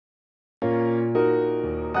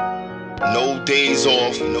No days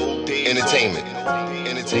off, entertainment.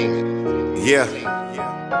 Yeah,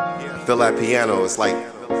 I feel that piano. It's like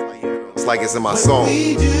it's in my soul.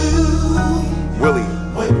 Willie,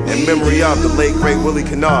 in memory of the late great Willie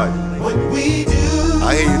Kinard.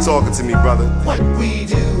 I hear you talking to me, brother.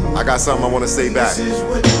 I got something I want to say back.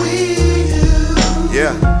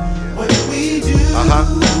 Yeah.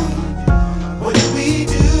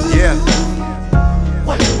 Yeah.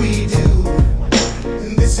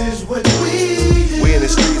 We in the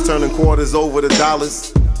streets turning quarters over to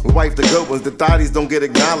dollars. We wipe the good ones, the thotties don't get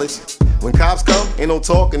acknowledged. When cops come, ain't no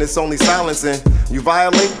talking, it's only silence. And you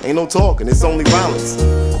violate, ain't no talking, it's only violence.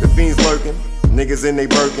 The fiends lurking, niggas in they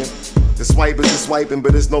Birkin. The swipers is swiping,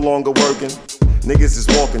 but it's no longer working. Niggas is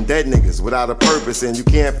walking, dead niggas without a purpose. And you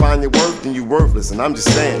can't find your worth, then you worthless. And I'm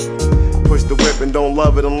just saying, push the whip and don't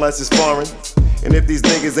love it unless it's foreign. And if these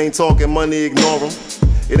niggas ain't talking money, ignore them.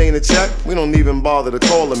 It ain't a check, we don't even bother to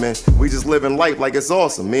call them in. We just living life like it's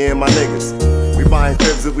awesome, me and my niggas. We buying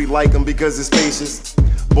cribs if we like them because it's spacious.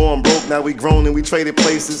 Born broke, now we grown and we traded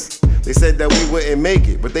places. They said that we wouldn't make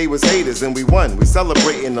it, but they was haters and we won. We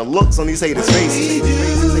celebrating the looks on these haters' faces.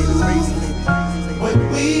 What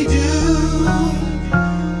we do,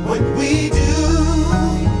 what we do,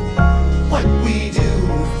 what we do,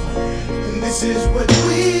 and this is what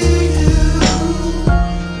we do,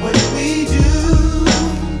 what we do,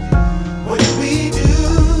 what we do,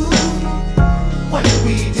 what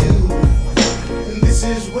we do, and this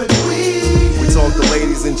is what we do. We talk to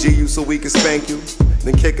ladies and G you so we can spank you,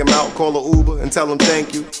 then kick them out, call a Uber and tell them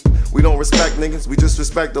thank you. We don't respect niggas, we just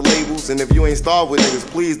respect the labels. And if you ain't starved with niggas,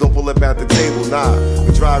 please don't pull up at the table, nah.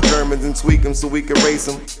 We drive Germans and tweak them so we can race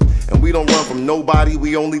them. And we don't run from nobody,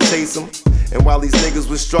 we only chase them. And while these niggas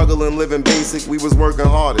was struggling, living basic, we was working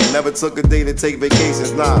hard and never took a day to take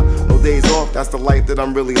vacations, nah. No days off, that's the life that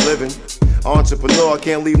I'm really living. Entrepreneur, I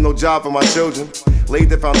can't leave no job for my children. Laid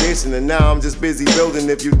the foundation and now I'm just busy building.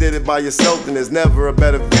 If you did it by yourself, then there's never a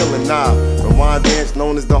better feeling, nah. Rewind Dance,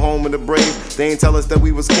 known as the home of the brave. They ain't tell us that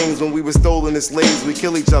we was kings when we were stolen as slaves. We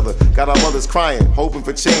kill each other, got our mothers crying, hoping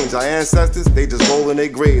for change. Our ancestors, they just roll in their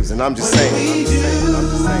graves. And I'm just saying,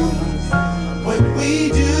 what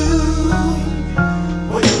we do,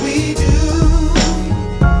 what we do,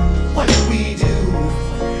 what we do,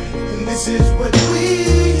 and this is what